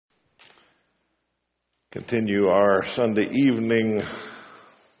Continue our Sunday evening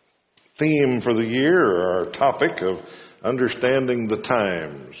theme for the year, or our topic of understanding the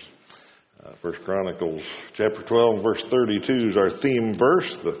times. First Chronicles chapter 12, verse 32 is our theme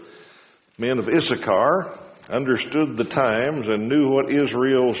verse. The men of Issachar understood the times and knew what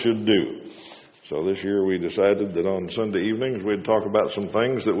Israel should do. So this year we decided that on Sunday evenings we'd talk about some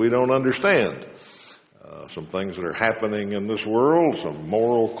things that we don't understand. Some things that are happening in this world, some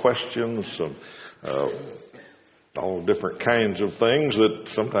moral questions, some all different kinds of things that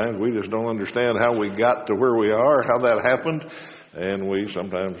sometimes we just don't understand how we got to where we are, how that happened, and we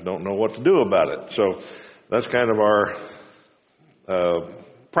sometimes don't know what to do about it. So that's kind of our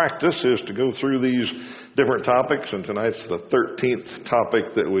practice, is to go through these different topics, and tonight's the 13th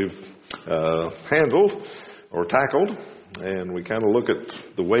topic that we've handled or tackled. And we kind of look at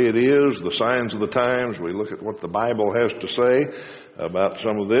the way it is, the signs of the times. We look at what the Bible has to say about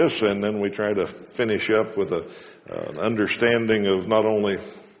some of this, and then we try to finish up with an understanding of not only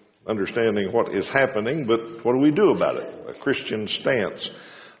understanding what is happening, but what do we do about it, a Christian stance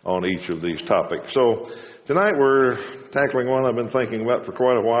on each of these topics. So tonight we're tackling one I've been thinking about for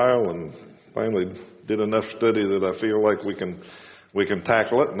quite a while, and finally did enough study that I feel like we can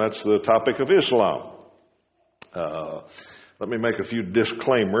tackle it, and that's the topic of Islam. Let me make a few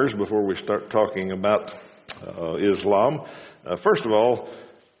disclaimers before we start talking about Islam. First of all,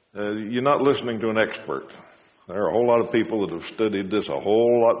 you're not listening to an expert. There are a whole lot of people that have studied this a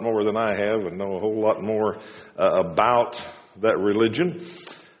whole lot more than I have and know a whole lot more about that religion.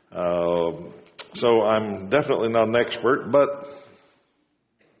 So I'm definitely not an expert, but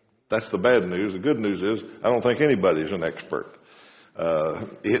that's the bad news. The good news is I don't think anybody's an expert.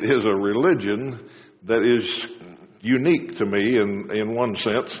 It is a religion that is unique to me in one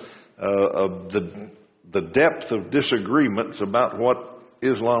sense, of the depth of disagreements about what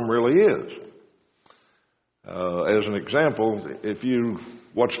Islam really is. As an example, if you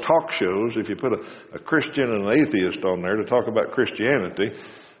watch talk shows, if you put a Christian and an atheist on there to talk about Christianity,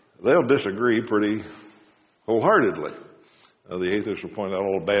 they'll disagree pretty wholeheartedly. The atheist will point out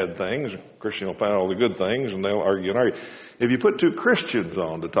all the bad things, the Christian will point out all the good things, and they'll argue and argue. If you put two Christians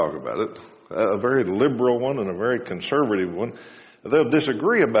on to talk about it, a very liberal one and a very conservative one, they'll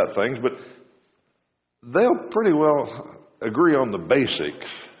disagree about things, but they'll pretty well agree on the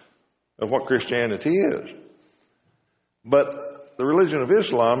basics of what Christianity is. But the religion of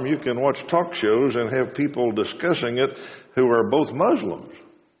Islam, you can watch talk shows and have people discussing it who are both Muslims,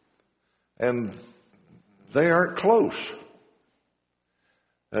 and they aren't close.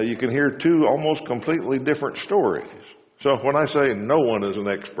 You can hear two almost completely different stories. So when I say no one is an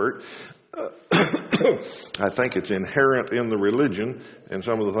expert, I think it's inherent in the religion, and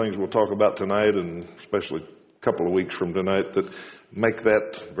some of the things we'll talk about tonight, and especially a couple of weeks from tonight, that make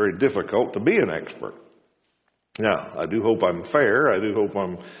that very difficult to be an expert. Now, I do hope I'm fair. I do hope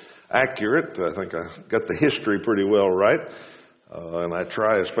I'm accurate. I think I got the history pretty well right. And I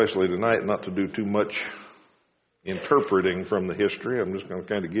try, especially tonight, not to do too much interpreting from the history. I'm just going to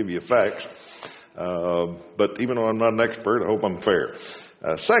kind of give you facts. But even though I'm not an expert, I hope I'm fair.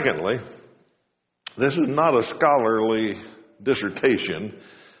 Secondly, this is not a scholarly dissertation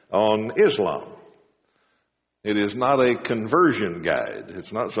on Islam. It is not a conversion guide.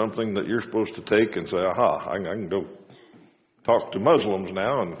 It's not something that you're supposed to take and say, aha, I can go talk to Muslims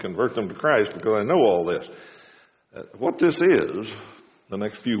now and convert them to Christ because I know all this. What this is, the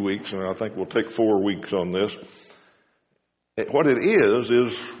next few weeks, and I think we'll take 4 weeks on this, what it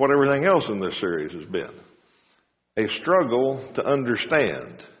is what everything else in this series has been. A struggle to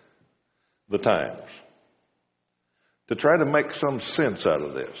understand the times, to try to make some sense out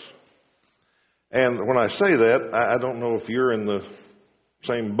of this. And when I say that, I don't know if you're in the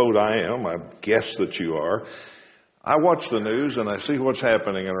same boat I am. I guess that you are. I watch the news and I see what's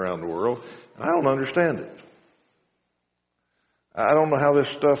happening around the world, and I don't understand it. I don't know how this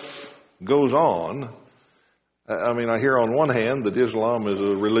stuff goes on. I mean, I hear on one hand that Islam is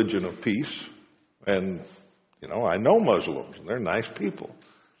a religion of peace, and, I know Muslims, and they're nice people.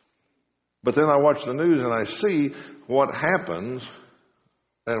 But then I watch the news and I see what happens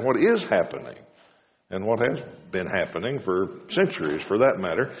and what is happening and what has been happening for centuries, for that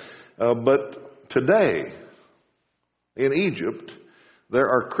matter. But today, in Egypt, there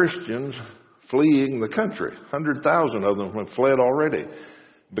are Christians fleeing the country. 100,000 of them have fled already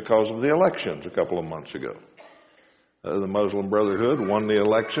because of the elections a couple of months ago. The Muslim Brotherhood won the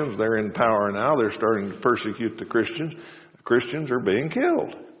elections. They're in power now. They're starting to persecute the Christians. The Christians are being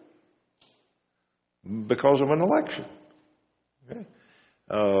killed because of an election. Okay.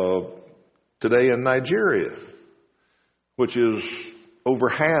 Today in Nigeria, which is over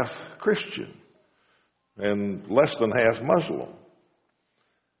half Christian, and less than half Muslim.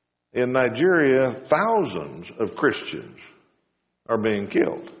 In Nigeria, thousands of Christians are being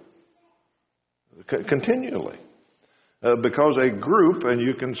killed continually because a group, and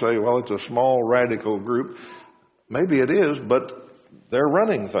you can say, well, it's a small radical group. Maybe it is, but they're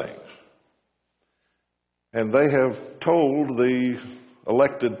running things. And they have told the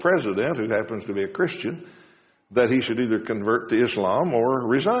elected president, who happens to be a Christian, that he should either convert to Islam or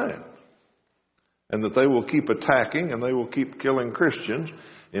resign. And that they will keep attacking and they will keep killing Christians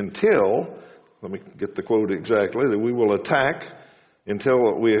until, let me get the quote exactly, that we will attack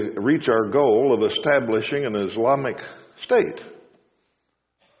until we reach our goal of establishing an Islamic state.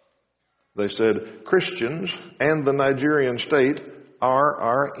 They said Christians and the Nigerian state are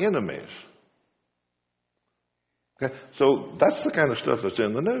our enemies. Okay? So that's the kind of stuff that's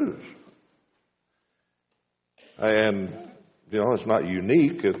in the news. And, it's not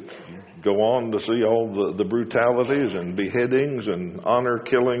unique. Go on to see all the brutalities and beheadings and honor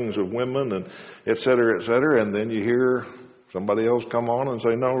killings of women and et cetera, and then you hear somebody else come on and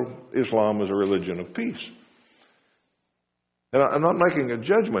say, no, Islam is a religion of peace. And I'm not making a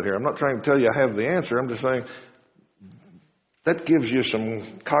judgment here. I'm not trying to tell you I have the answer. I'm just saying that gives you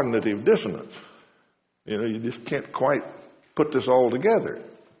some cognitive dissonance. You just can't quite put this all together.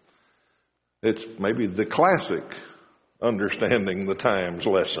 It's maybe the classic understanding the times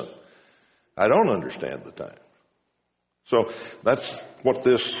lesson. I don't understand the times. So that's what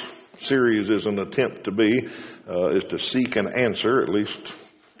this series is an attempt to be, is to seek an answer, at least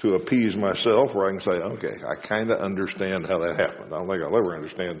to appease myself, where I can say, okay, I kind of understand how that happened. I don't think I'll ever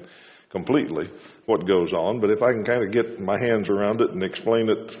understand completely what goes on, but if I can kind of get my hands around it and explain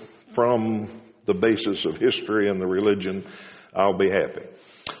it from the basis of history and the religion, I'll be happy.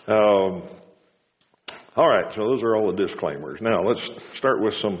 All right, so those are all the disclaimers. Now, let's start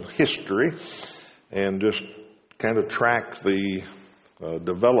with some history and just kind of track the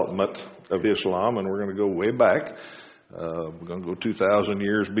development of Islam, and we're going to go way back. We're going to go 2,000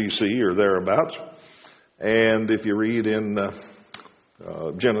 years BC or thereabouts. And if you read in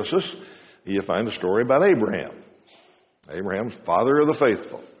Genesis, you find a story about Abraham. Abraham's father of the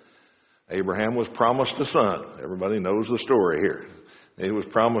faithful. Abraham was promised a son. Everybody knows the story here. He was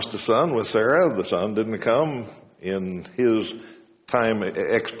promised a son with Sarah. The son didn't come in his time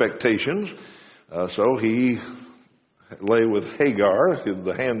expectations. So he lay with Hagar,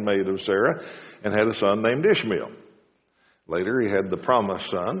 the handmaid of Sarah, and had a son named Ishmael. Later he had the promised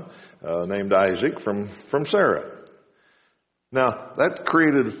son named Isaac from Sarah. Now that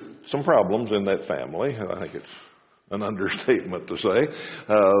created some problems in that family. I think it's an understatement to say.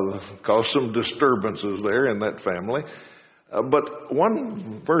 Caused some disturbances there in that family. But one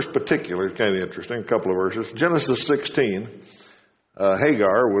verse particular is kind of interesting, a couple of verses. Genesis 16,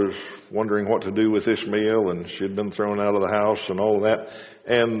 Hagar was wondering what to do with Ishmael, and she'd been thrown out of the house and all of that.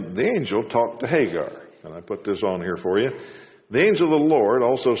 And the angel talked to Hagar. And I put this on here for you. The angel of the Lord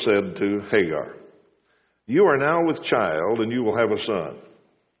also said to Hagar, "You are now with child, and you will have a son.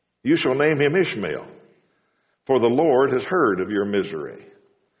 You shall name him Ishmael, for the Lord has heard of your misery.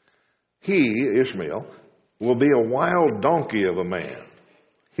 He, Ishmael, will be a wild donkey of a man.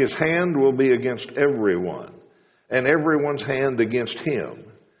 His hand will be against everyone, and everyone's hand against him,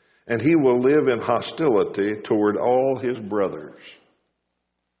 and he will live in hostility toward all his brothers."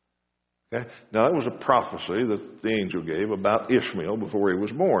 Okay? Now that was a prophecy that the angel gave about Ishmael before he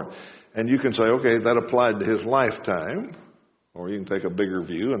was born. And you can say, okay, that applied to his lifetime, or you can take a bigger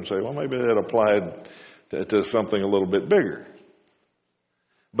view and say, well, maybe that applied to something a little bit bigger.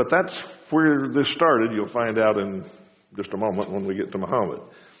 But that's where this started. You'll find out in just a moment when we get to Muhammad.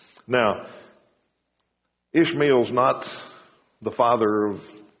 Now, Ishmael's not the father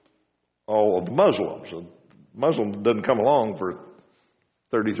of all of the Muslims. A Muslim doesn't come along for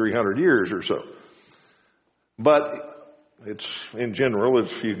 3,300 years or so. But it's, in general,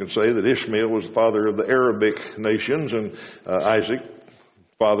 you can say that Ishmael was the father of the Arabic nations and Isaac,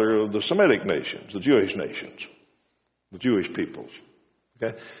 father of the Semitic nations, the Jewish nations, the Jewish peoples.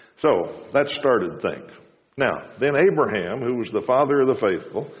 Okay? So that started things. Now, then Abraham, who was the father of the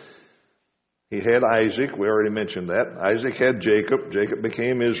faithful, he had Isaac. We already mentioned that. Isaac had Jacob. Jacob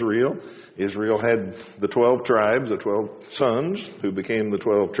became Israel. Israel had the 12 tribes, the 12 sons who became the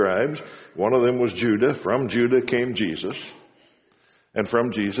 12 tribes. One of them was Judah. From Judah came Jesus. And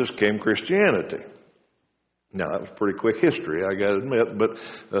from Jesus came Christianity. Now, that was pretty quick history, I got to admit, but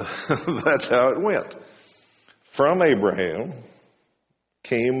that's how it went. From Abraham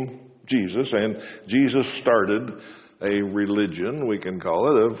came Jesus, and Jesus started a religion, we can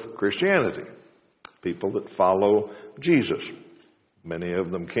call it, of Christianity. People that follow Jesus. Many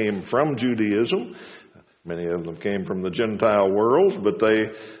of them came from Judaism. Many of them came from the Gentile worlds, but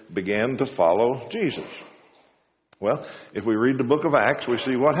they began to follow Jesus. Well, if we read the book of Acts, we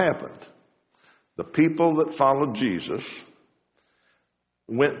see what happened. The people that followed Jesus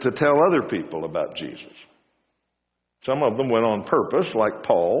went to tell other people about Jesus. Some of them went on purpose, like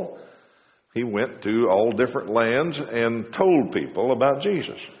Paul. He went to all different lands and told people about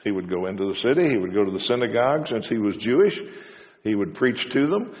Jesus. He would go into the city. He would go to the synagogue. Since he was Jewish, he would preach to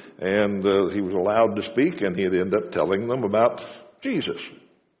them, and he was allowed to speak, and he'd end up telling them about Jesus.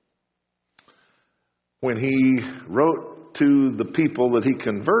 When he wrote to the people that he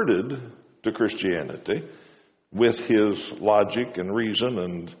converted to Christianity with his logic and reason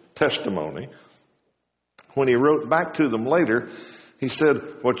and testimony, when he wrote back to them later, he said,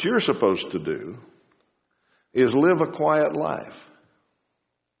 what you're supposed to do is live a quiet life.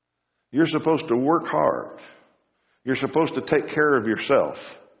 You're supposed to work hard. You're supposed to take care of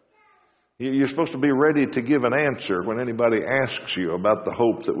yourself. You're supposed to be ready to give an answer when anybody asks you about the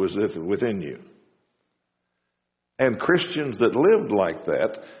hope that was within you. And Christians that lived like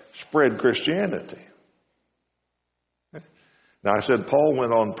that spread Christianity. Now, I said Paul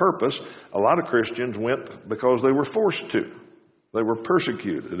went on purpose. A lot of Christians went because they were forced to. They were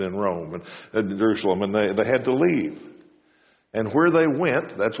persecuted in Rome and Jerusalem, and they had to leave. And where they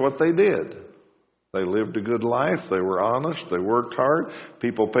went, that's what they did. They lived a good life. They were honest. They worked hard.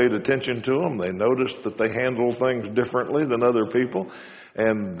 People paid attention to them. They noticed that they handled things differently than other people,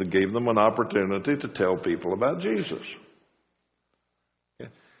 and they gave them an opportunity to tell people about Jesus.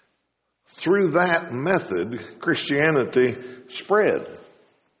 Okay. Through that method, Christianity spread.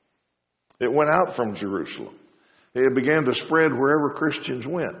 It went out from Jerusalem. It began to spread wherever Christians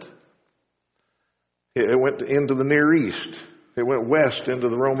went. It went into the Near East. It went west into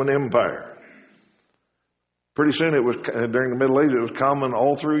the Roman Empire. Pretty soon it was, during the Middle Ages, it was common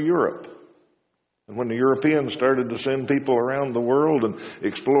all through Europe. And when the Europeans started to send people around the world and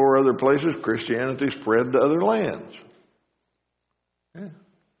explore other places, Christianity spread to other lands. Yeah.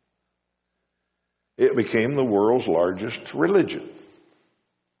 It became the world's largest religion.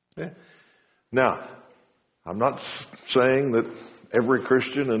 Yeah. Now, I'm not saying that every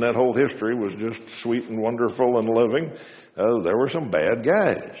Christian in that whole history was just sweet and wonderful and loving. There were some bad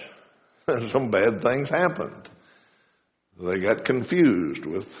guys. Some bad things happened. They got confused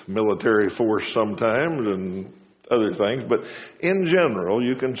with military force sometimes and other things. But in general,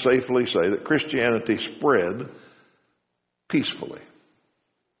 you can safely say that Christianity spread peacefully.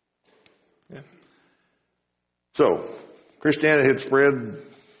 Yeah. So, Christianity had spread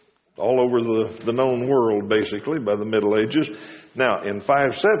all over the known world, basically, by the Middle Ages. Now, in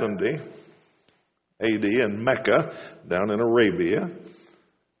 570 AD in Mecca, down in Arabia,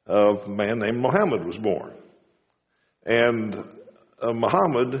 a man named Muhammad was born. And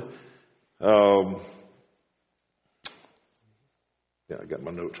Muhammad, I got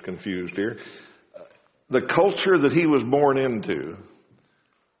my notes confused here. The culture that he was born into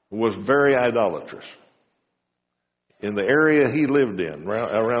was very idolatrous. In the area he lived in,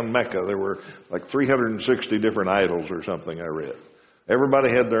 around Mecca, there were like 360 different idols or something I read. Everybody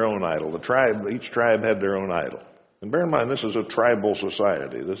had their own idol. Each tribe had their own idol. And bear in mind, this is a tribal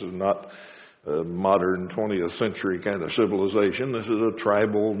society. This is not a modern 20th century kind of civilization. This is a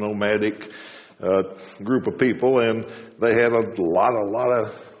tribal, nomadic group of people, and they had a lot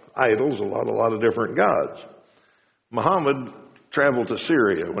of idols, a lot of different gods. Muhammad traveled to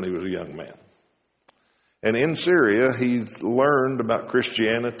Syria when he was a young man. And in Syria, he learned about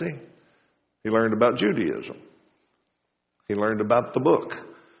Christianity. He learned about Judaism. He learned about the book,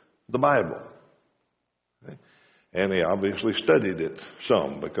 the Bible. Okay? And he obviously studied it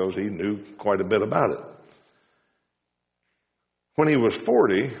some because he knew quite a bit about it. When he was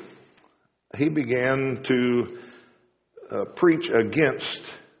 40, he began to preach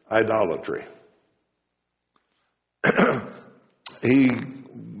against idolatry. He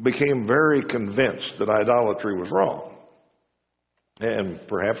became very convinced that idolatry was wrong. And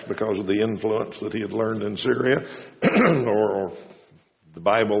perhaps because of the influence that he had learned in Syria, or the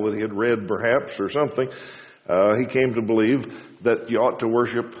Bible that he had read perhaps, or something, he came to believe that you ought to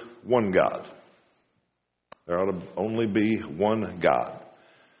worship one God. There ought to only be one God.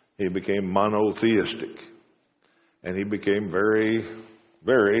 He became monotheistic. And he became very,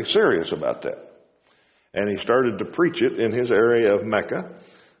 very serious about that. And he started to preach it in his area of Mecca.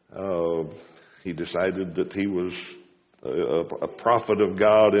 He decided that he was a prophet of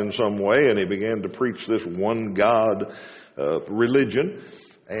God in some way, and he began to preach this one God religion,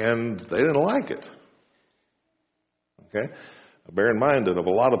 and they didn't like it. Okay? Bear in mind that a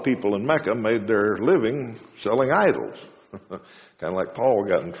lot of people in Mecca made their living selling idols. Kind of like Paul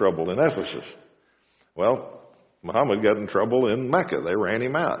got in trouble in Ephesus. Well, Muhammad got in trouble in Mecca. They ran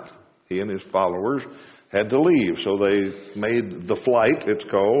him out. He and his followers had to leave. So they made the flight, it's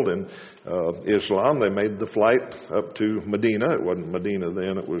called, in Islam. They made the flight up to Medina. It wasn't Medina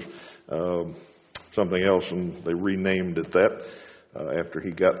then. It was something else, and they renamed it that after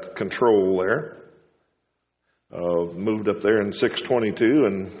he got control there. Moved up there in 622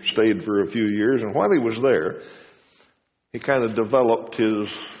 and stayed for a few years. And while he was there, he kind of developed his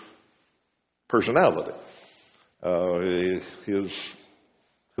personality, who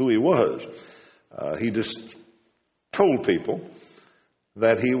he was. He just told people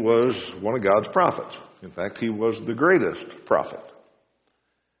that he was one of God's prophets. In fact, he was the greatest prophet.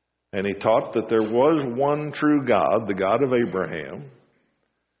 And he taught that there was one true God, the God of Abraham,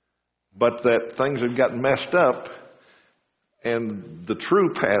 but that things had gotten messed up, and the true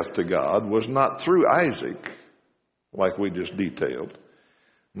path to God was not through Isaac, like we just detailed,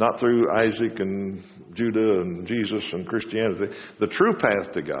 not through Isaac and Judah and Jesus and Christianity. The true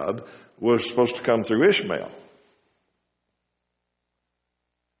path to God was supposed to come through Ishmael.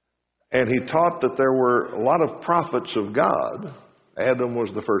 And he taught that there were a lot of prophets of God. Adam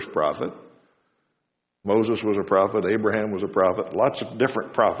was the first prophet. Moses was a prophet. Abraham was a prophet. Lots of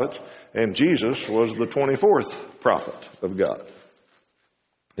different prophets. And Jesus was the 24th prophet of God.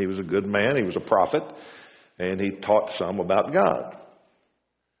 He was a good man. He was a prophet. And he taught some about God.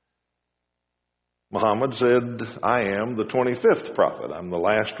 Muhammad said, I am the 25th prophet. I'm the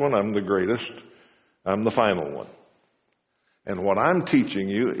last one. I'm the greatest. I'm the final one. And what I'm teaching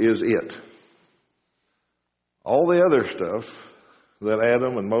you is it. All the other stuff that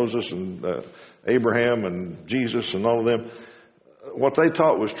Adam and Moses and Abraham and Jesus and all of them, what they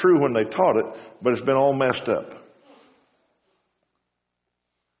taught was true when they taught it, but it's been all messed up.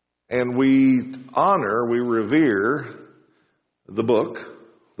 And we honor, we revere the book,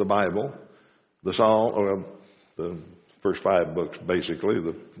 the Bible, the Psalm, or the first 5 books, basically,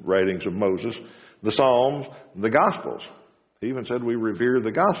 the writings of Moses, the Psalms, the Gospels. He even said we revere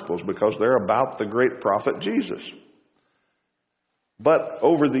the Gospels because they're about the great prophet Jesus. But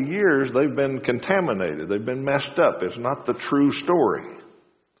over the years, they've been contaminated. They've been messed up. It's not the true story.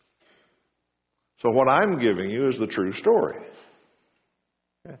 So what I'm giving you is the true story.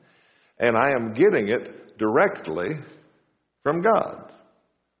 And I am getting it directly from God,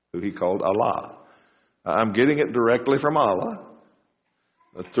 who he called Allah. I'm getting it directly from Allah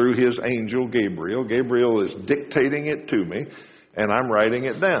through his angel Gabriel. Gabriel is dictating it to me, and I'm writing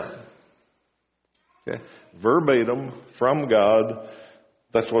it down. Okay? Verbatim from God.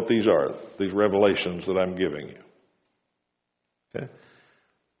 That's what these are, these revelations that I'm giving you. Okay?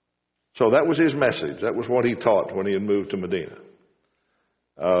 So that was his message. That was what he taught when he had moved to Medina.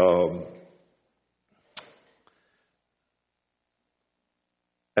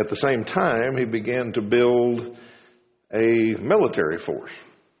 At the same time, he began to build a military force.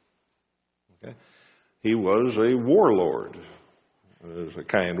 Okay? He was a warlord, is a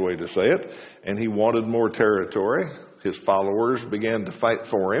kind way to say it, and he wanted more territory. His followers began to fight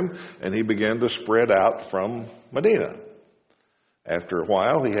for him, and he began to spread out from Medina. After a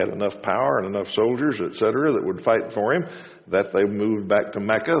while, he had enough power and enough soldiers, etc., that would fight for him, that they moved back to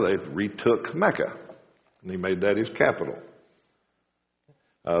Mecca. They retook Mecca, and he made that his capital.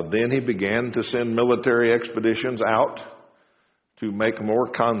 Then he began to send military expeditions out to make more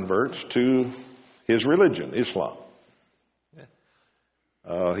converts to his religion, Islam.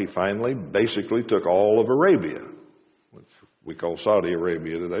 He finally basically took all of Arabia, which we call Saudi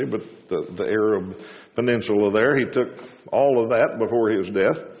Arabia today, but the Arab peninsula there, he took all of that before his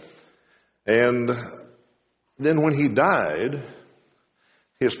death. And then when he died,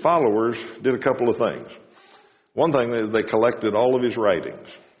 his followers did a couple of things. One thing is they collected all of his writings,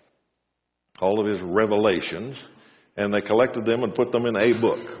 all of his revelations, and they collected them and put them in a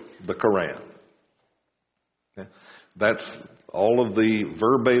book, the Quran. Okay? That's all of the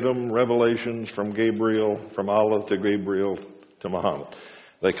verbatim revelations from Gabriel, from Allah to Gabriel to Muhammad.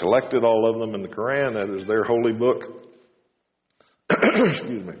 They collected all of them in the Quran. That is their holy book.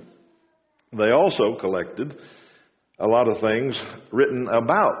 Excuse me. They also collected a lot of things written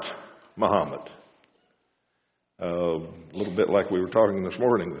about Muhammad. A little bit like we were talking this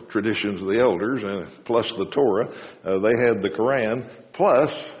morning, the traditions of the elders, plus the Torah. They had the Quran,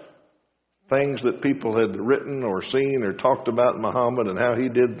 plus things that people had written or seen or talked about Muhammad and how he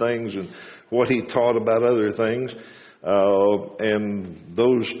did things and what he taught about other things. And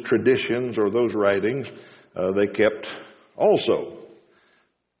those traditions or those writings, they kept also.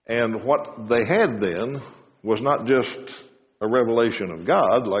 And what they had then was not just a revelation of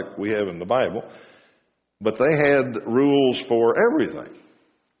God like we have in the Bible, but they had rules for everything.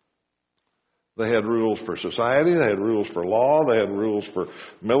 They had rules for society. They had rules for law. They had rules for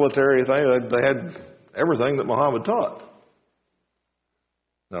military things. They had everything that Muhammad taught.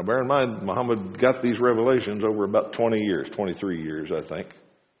 Now, bear in mind, Muhammad got these revelations over about 20 years, 23 years, I think.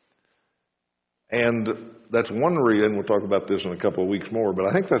 And that's one reason, we'll talk about this in a couple of weeks more, but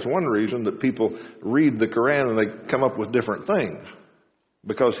I think that's one reason that people read the Quran and they come up with different things.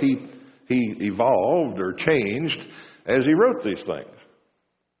 Because he evolved or changed as he wrote these things.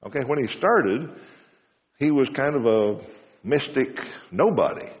 Okay, when he started, he was kind of a mystic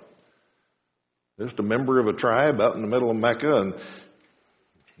nobody. Just a member of a tribe out in the middle of Mecca, and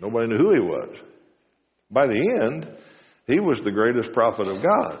nobody knew who he was. By the end, he was the greatest prophet of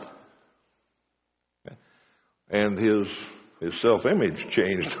God. Okay. And his self-image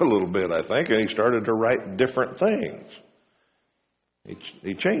changed a little bit, I think, and he started to write different things.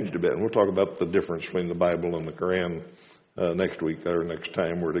 He changed a bit, and we'll talk about the difference between the Bible and the Quran next week or next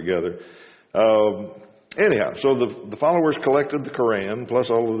time we're together. Anyhow, so the followers collected the Quran, plus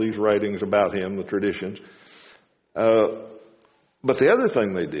all of these writings about him, the traditions. But the other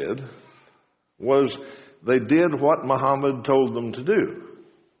thing they did was they did what Muhammad told them to do.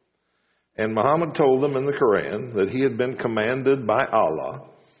 And Muhammad told them in the Quran that he had been commanded by Allah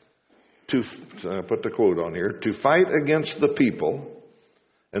to, put the quote on here, to fight against the people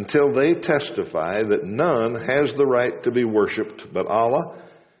until they testify that none has the right to be worshipped but Allah,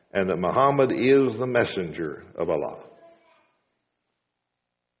 and that Muhammad is the messenger of Allah.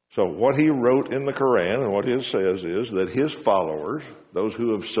 So what he wrote in the Quran and what it says is that his followers, those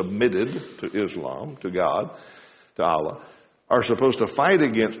who have submitted to Islam, to God, to Allah, are supposed to fight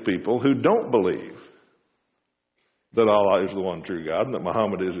against people who don't believe that Allah is the one true God and that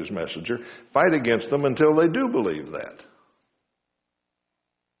Muhammad is his messenger. Fight against them until they do believe that.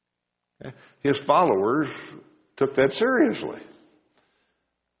 Okay? His followers took that seriously.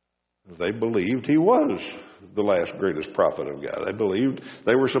 They believed he was the last greatest prophet of God. They believed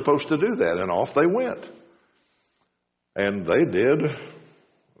they were supposed to do that, and off they went. And they did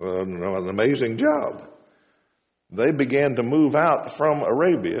an amazing job. They began to move out from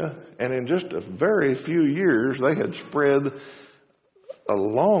Arabia, and in just a very few years, they had spread a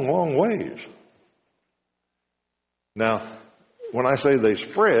long, long ways. Now, when I say they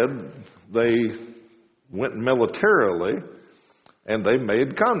spread, they went militarily, and they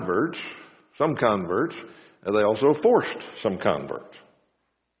made converts, some converts, and they also forced some converts.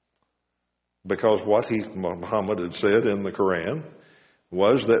 Because what Muhammad had said in the Quran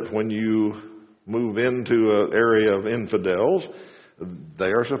was that when you move into an area of infidels,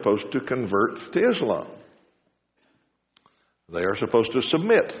 they are supposed to convert to Islam. They are supposed to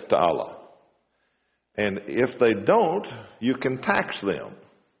submit to Allah. And if they don't, you can tax them.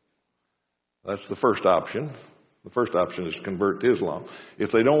 That's the first option. The first option is convert to Islam.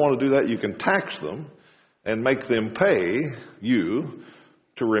 If they don't want to do that, you can tax them and make them pay you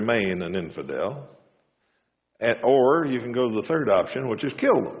to remain an infidel. Or you can go to the third option, which is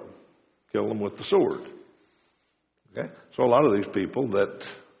kill them. Kill them with the sword. Okay? So a lot of these people that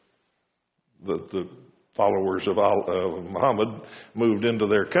the followers of Muhammad moved into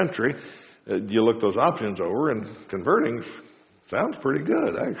their country, you look those options over, and converting sounds pretty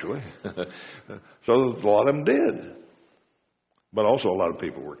good, actually. So a lot of them did. But also a lot of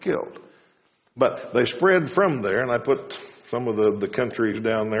people were killed. But they spread from there, and I put some of the countries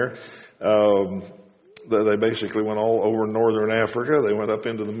down there. They basically went all over northern Africa. They went up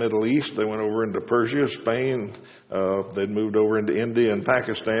into the Middle East. They went over into Persia, Spain. They'd moved over into India and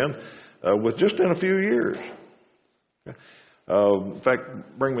Pakistan with just in a few years. Okay. In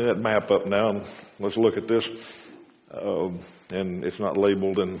fact, bring me that map up now, and let's look at this. And it's not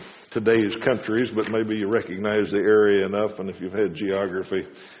labeled in today's countries, but maybe you recognize the area enough, and if you've had geography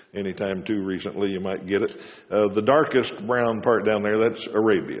anytime too recently, you might get it. The darkest brown part down there, that's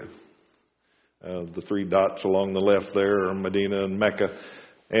Arabia. The three dots along the left there are Medina and Mecca.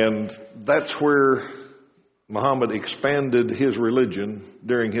 And that's where Muhammad expanded his religion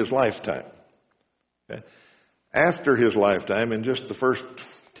during his lifetime. Okay? After his lifetime, in just the first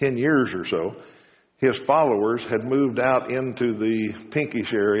 10 years or so, his followers had moved out into the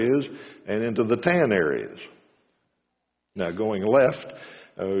pinkish areas and into the tan areas. Now, going left,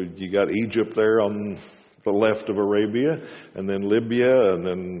 you got Egypt there on the left of Arabia, and then Libya, and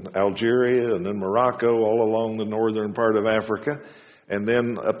then Algeria, and then Morocco, all along the northern part of Africa. And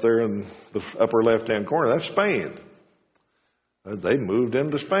then up there in the upper left-hand corner, that's Spain. They moved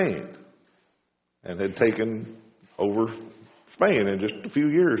into Spain and had taken over Spain in just a few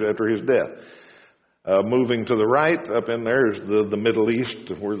years after his death. Moving to the right, up in there is the Middle East,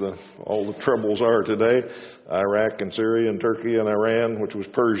 where all the troubles are today. Iraq and Syria and Turkey and Iran, which was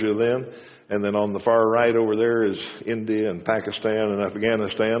Persia then. And then on the far right over there is India and Pakistan and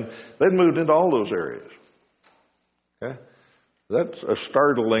Afghanistan. They'd moved into all those areas. Okay? That's a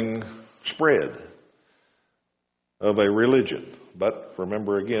startling spread of a religion. But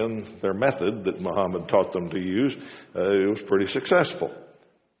remember again, their method that Muhammad taught them to use, it was pretty successful.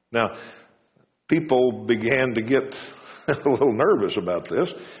 Now, people began to get a little nervous about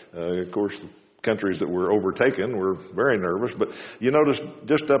this. Of course, the countries that were overtaken were very nervous. But you notice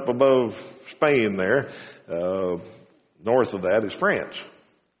just up above Spain there, north of that is France.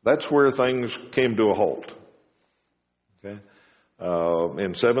 That's where things came to a halt. Okay?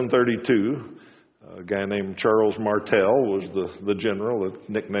 In 732, a guy named Charles Martel was the general. The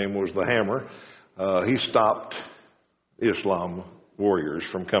nickname was the Hammer. He stopped Islam warriors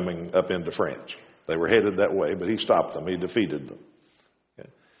from coming up into France. They were headed that way, but he stopped them. He defeated them. Okay.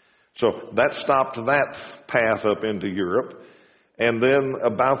 So that stopped that path up into Europe. And then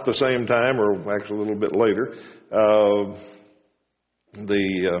about the same time, or actually a little bit later,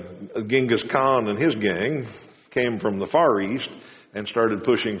 Genghis Khan and his gang came from the Far East and started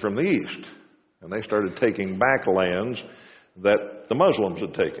pushing from the east. And they started taking back lands that the Muslims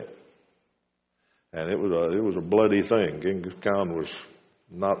had taken. And it was a bloody thing. Genghis Khan was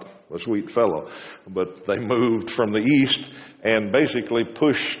not a sweet fellow, but they moved from the east and basically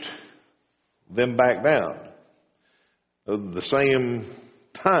pushed them back down. At the same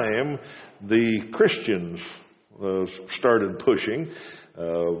time, the Christians started pushing.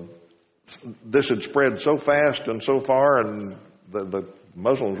 This had spread so fast and so far, and the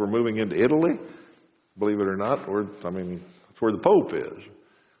Muslims were moving into Italy, believe it or not. That's where the Pope is.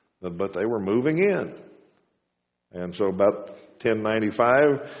 But they were moving in. And so about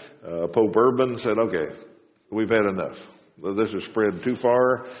 1095, Pope Urban said, okay, we've had enough. This has spread too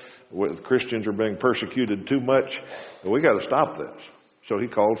far. Christians are being persecuted too much. We got to stop this. So he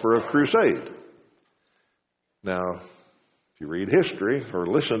called for a crusade. Now, if you read history or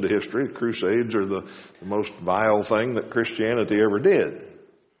listen to history, crusades are the most vile thing that Christianity ever did.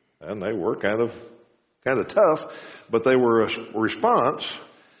 And they were kind of tough, but they were a response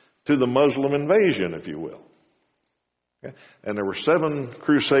to the Muslim invasion, if you will. Okay? And there were 7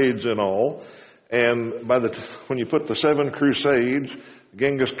 crusades in all. And when you put the 7 crusades,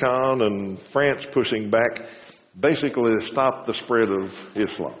 Genghis Khan and France pushing back, basically stopped the spread of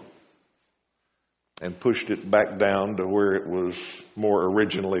Islam and pushed it back down to where it was more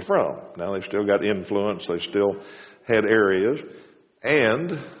originally from. Now they still got influence, they still had areas,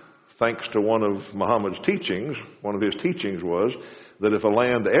 and thanks to one of Muhammad's teachings, one of his teachings was that if a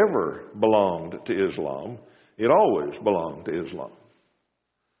land ever belonged to Islam, it always belonged to Islam.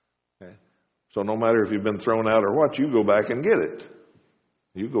 Okay? So no matter if you've been thrown out or what, you go back and get it.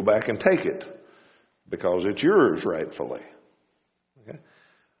 You go back and take it because it's yours rightfully. Okay?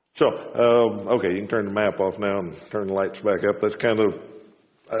 So, you can turn the map off now and turn the lights back up. That's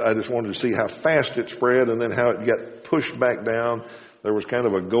I just wanted to see how fast it spread and then how it got pushed back down. There was kind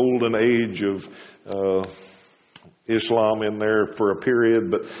of a golden age of Islam in there for a period,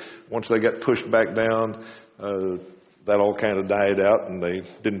 but once they got pushed back down, that all kind of died out and they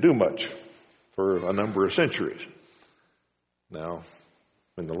didn't do much for a number of centuries. Now,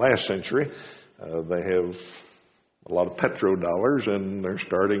 in the last century, they have a lot of petrodollars and they're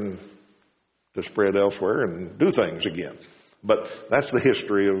starting to spread elsewhere and do things again. But that's the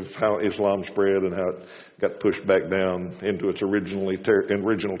history of how Islam spread and how it got pushed back down into its original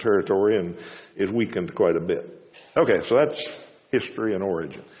territory and is weakened quite a bit. Okay, so that's history and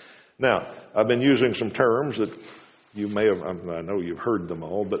origin. Now, I've been using some terms that you may have, I know you've heard them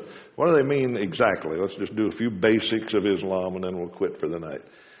all, but what do they mean exactly? Let's just do a few basics of Islam and then we'll quit for the night.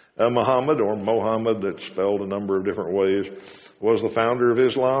 Muhammad, or Mohammed, that's spelled a number of different ways, was the founder of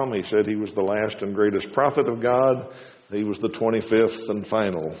Islam. He said he was the last and greatest prophet of God. He was the 25th and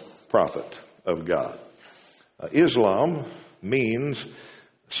final prophet of God. Islam means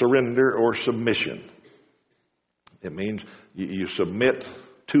surrender or submission. It means you submit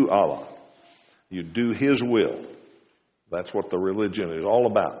to Allah. You do His will. That's what the religion is all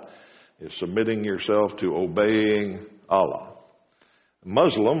about, is submitting yourself to obeying Allah.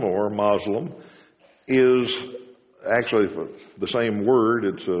 Muslim or Muslim is actually the same word.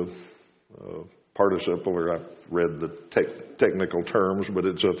 It's a participle, or I've read the technical terms, but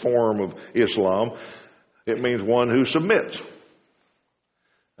it's a form of Islam. It means one who submits,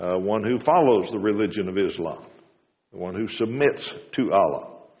 one who follows the religion of Islam, one who submits to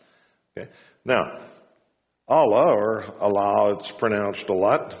Allah. Okay. Now, Allah, or Allah, it's pronounced a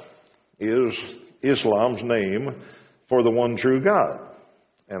lot, is Islam's name for the one true God.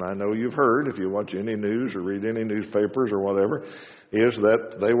 And I know you've heard, if you watch any news or read any newspapers or whatever, is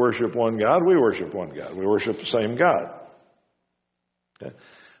that they worship one God, we worship one God. We worship the same God. Okay?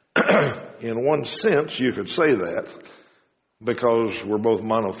 In one sense, you could say that because we're both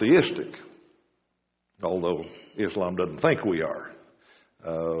monotheistic, although Islam doesn't think we are.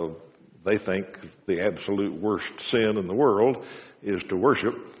 They think the absolute worst sin in the world is to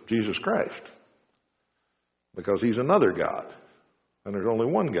worship Jesus Christ because he's another God, and there's only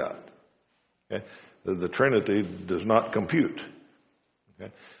one God. Okay? The Trinity does not compute.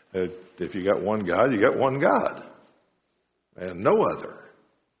 Okay? If you got one God, you got one God, and no other.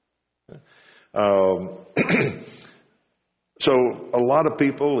 So a lot of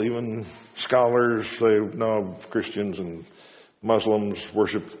people, even scholars, say, no, Christians and Muslims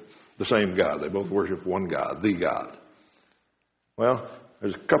worship the same God. They both worship one God, the God. Well,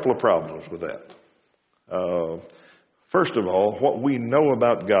 there's a couple of problems with that. First of all, what we know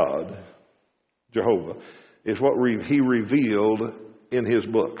about God, Jehovah, is what he revealed in his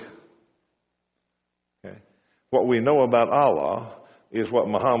book. Okay? What we know about Allah is what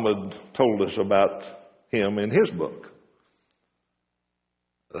Muhammad told us about him in his book.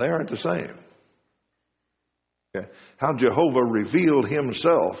 They aren't the same. Okay? How Jehovah revealed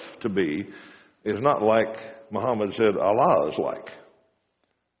himself to be is not like Muhammad said Allah is like.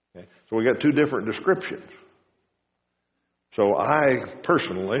 Okay? So we got two different descriptions. So I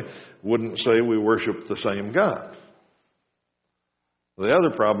personally wouldn't say we worship the same God. The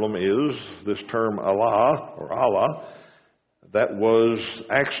other problem is this term Allah or Allah, that was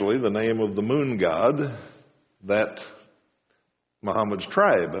actually the name of the moon god that Muhammad's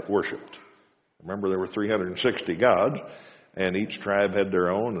tribe worshipped. Remember, there were 360 gods, and each tribe had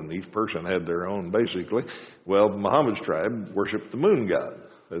their own, and each person had their own, basically. Well, Muhammad's tribe worshipped the moon god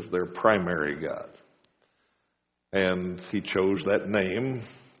as their primary god. And he chose that name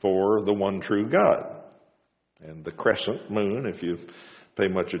for the one true God. And the crescent moon, if you pay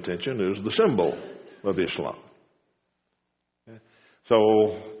much attention, is the symbol of Islam. Okay?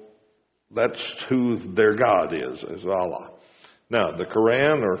 So that's who their God is Allah. Now, the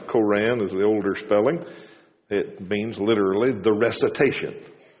Quran, or Koran is the older spelling, it means literally the recitation.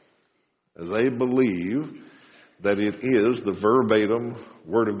 They believe that it is the verbatim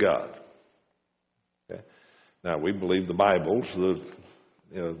Word of God. Okay? Now, we believe the Bible's the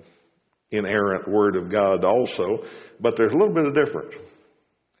inerrant Word of God also, but there's a little bit of difference.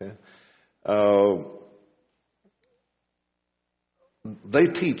 Okay? They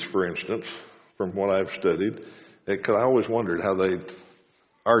teach, for instance, from what I've studied, because I always wondered how they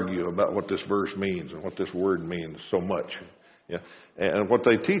argue about what this verse means and what this word means so much. Yeah. And what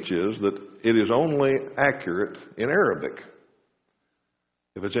they teach is that it is only accurate in Arabic.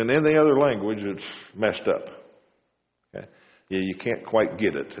 If it's in any other language, it's messed up. Okay? Yeah, you can't quite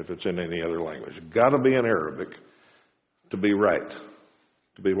get it if it's in any other language. It's got to be in Arabic to be right,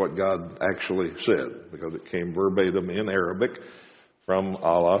 to be what God actually said, because it came verbatim in Arabic from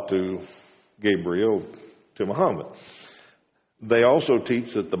Allah to Gabriel to Muhammad. They also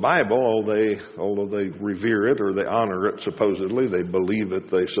teach that the Bible, although they revere it or they honor it, supposedly, they believe it,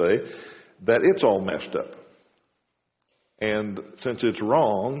 they say, that it's all messed up. And since it's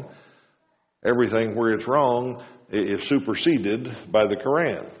wrong, everything where it's wrong is superseded by the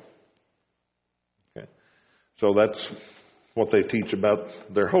Quran. Okay? So that's what they teach about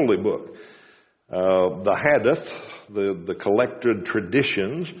their holy book. The Hadith, the collected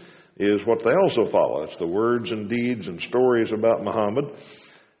traditions, is what they also follow. It's the words and deeds and stories about Muhammad.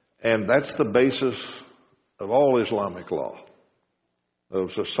 And that's the basis of all Islamic law,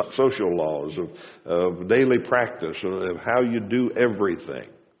 of social laws, of daily practice, of how you do everything.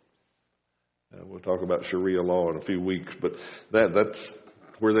 We'll talk about Sharia law in a few weeks, but that's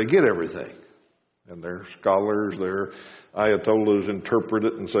where they get everything. And their scholars, their ayatollahs interpret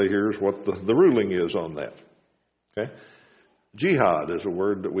it and say, here's what the ruling is on that. Okay? Jihad is a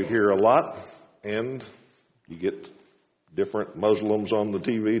word that we hear a lot, and you get different Muslims on the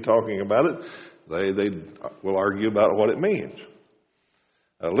TV talking about it. They will argue about what it means.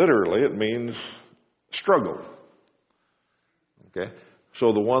 Literally, it means struggle. Okay?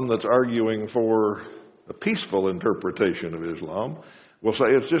 So the one that's arguing for a peaceful interpretation of Islam will say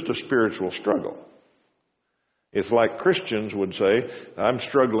it's just a spiritual struggle. It's like Christians would say, I'm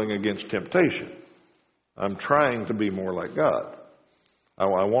struggling against temptation. I'm trying to be more like God. I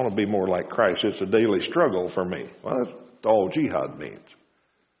want to be more like Christ. It's a daily struggle for me. Well, that's all jihad means.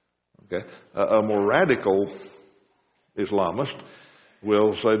 Okay? A more radical Islamist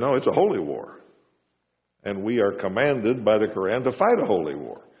will say, no, it's a holy war. And we are commanded by the Quran to fight a holy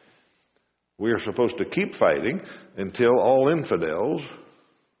war. we are supposed to keep fighting until all infidels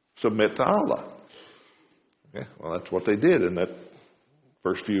submit to Allah. Okay? Well, that's what they did in that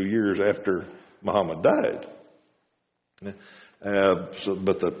first few years after Muhammad died.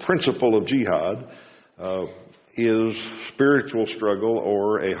 But the principle of jihad is spiritual struggle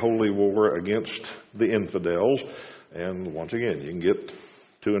or a holy war against the infidels. And once again, you can get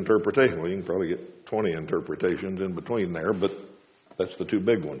two interpretations. Well, you can probably get 20 interpretations in between there, but that's the two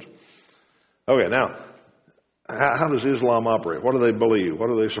big ones. Okay, now, how does Islam operate? What do they believe? What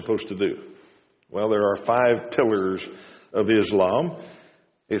are they supposed to do? Well, there are 5 pillars of Islam.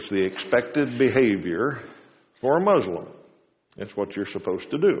 It's the expected behavior for a Muslim. It's what you're supposed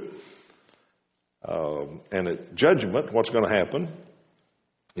to do. And at judgment, what's going to happen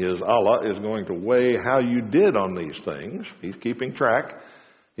is Allah is going to weigh how you did on these things. He's keeping track.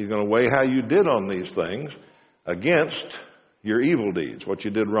 He's going to weigh how you did on these things against your evil deeds, what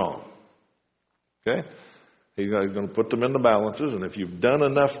you did wrong. Okay? He's going to put them in the balances, and if you've done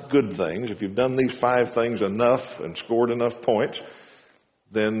enough good things, if you've done these 5 things enough and scored enough points,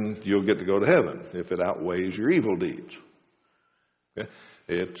 then you'll get to go to heaven if it outweighs your evil deeds. Okay?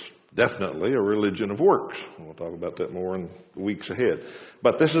 It's definitely a religion of works. We'll talk about that more in the weeks ahead.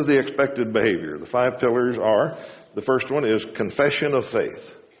 But this is the expected behavior. The 5 pillars are, the first one is confession of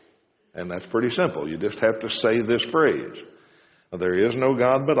faith. And that's pretty simple. You just have to say this phrase. There is no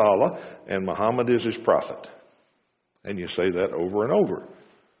God but Allah, and Muhammad is his prophet. And you say that over and over.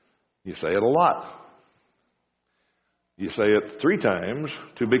 You say it a lot. You say it 3 times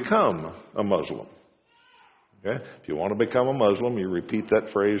to become a Muslim. Okay? If you want to become a Muslim, you repeat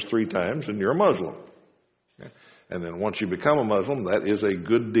that phrase 3 times and you're a Muslim. Okay? And then once you become a Muslim, that is a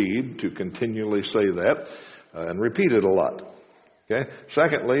good deed to continually say that and repeat it a lot. Okay?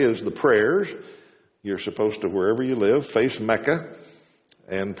 Secondly is the prayers. You're supposed to, wherever you live, face Mecca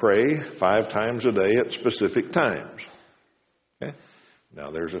and pray 5 times a day at specific times. Okay? Now,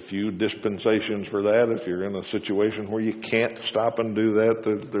 there's a few dispensations for that. If you're in a situation where you can't stop and do that,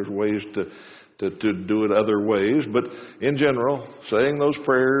 there's ways to do it other ways. But in general, saying those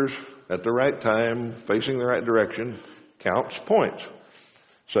prayers at the right time, facing the right direction, counts points.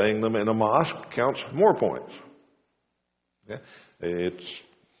 Saying them in a mosque counts more points. Okay? It's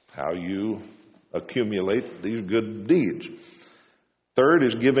how you accumulate these good deeds. Third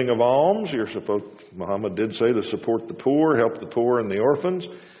is giving of alms. Muhammad did say to support the poor, help the poor and the orphans.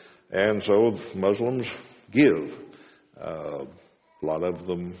 And so Muslims give. A lot of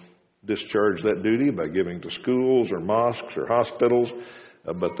them discharge that duty by giving to schools or mosques or hospitals,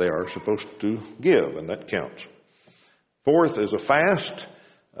 but they are supposed to give, and that counts. Fourth is a fast.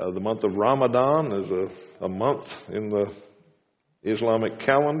 The month of Ramadan is a month in the Islamic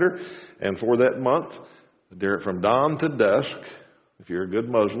calendar, and for that month, from dawn to dusk, if you're a good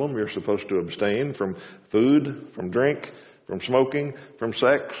Muslim, you're supposed to abstain from food, from drink, from smoking, from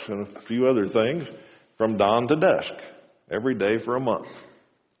sex, and a few other things, from dawn to dusk, every day for a month.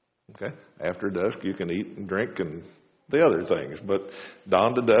 Okay? After dusk, you can eat and drink and the other things, but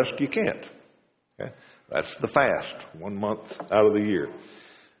dawn to dusk, you can't. Okay? That's the fast, 1 month out of the year.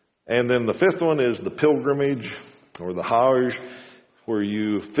 And then the 5th one is the pilgrimage or the Hajj, where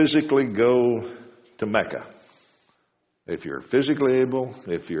you physically go to Mecca. If you're physically able,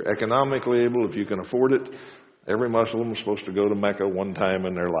 if you're economically able, if you can afford it, every Muslim is supposed to go to Mecca 1 time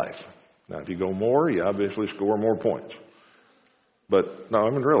in their life. Now, if you go more, you obviously score more points. But, no, I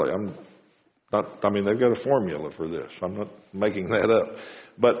mean, really, they've got a formula for this. I'm not making that up.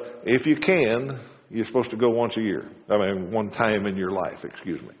 But if you can, you're supposed to go 1 time in your life,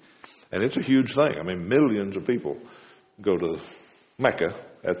 excuse me. And it's a huge thing. I mean, millions of people go to Mecca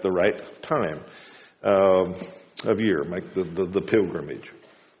at the right time of year, make the pilgrimage.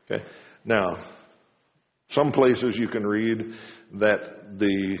 Okay. Now, some places you can read that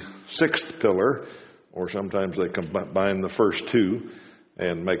the 6th pillar, or sometimes they combine the first 2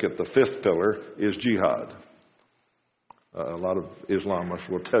 and make it the 5th pillar, is jihad. A lot of Islamists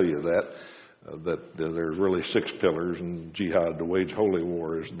will tell you that there's really 6 pillars, and jihad, to wage holy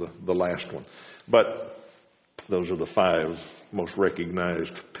war, is the last one. But those are the 5 most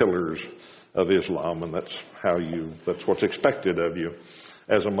recognized pillars of Islam, and that's what's expected of you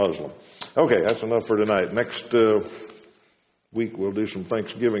as a Muslim. Okay, that's enough for tonight. Next week we'll do some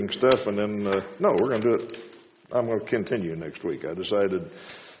Thanksgiving stuff, and then we're going to do it. I'm going to continue next week. I decided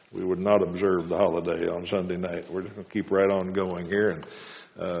we would not observe the holiday on Sunday night. We're just going to keep right on going here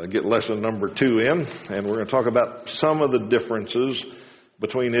and get lesson number 2 in, and we're going to talk about some of the differences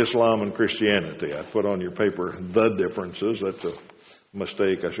between Islam and Christianity. I put on your paper the differences. That's a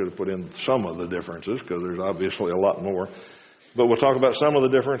mistake. I should have put in some of the differences, because there's obviously a lot more. But we'll talk about some of the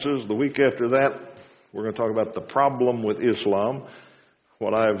differences. The week after that, we're going to talk about the problem with Islam,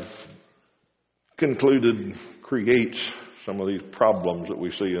 what I've concluded creates some of these problems that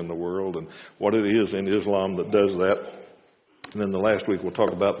we see in the world and what it is in Islam that does that. And then the last week we'll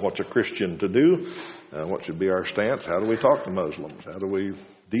talk about what's a Christian to do, what should be our stance, how do we talk to Muslims, how do we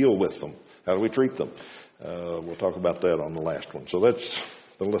deal with them, how do we treat them. We'll talk about that on the last one. So that's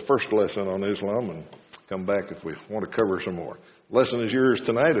the first lesson on Islam, and come back if we want to cover some more. Lesson is yours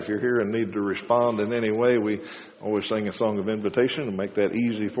tonight. If you're here and need to respond in any way, we always sing a song of invitation and make that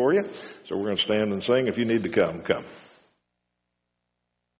easy for you. So we're going to stand and sing. If you need to come, come.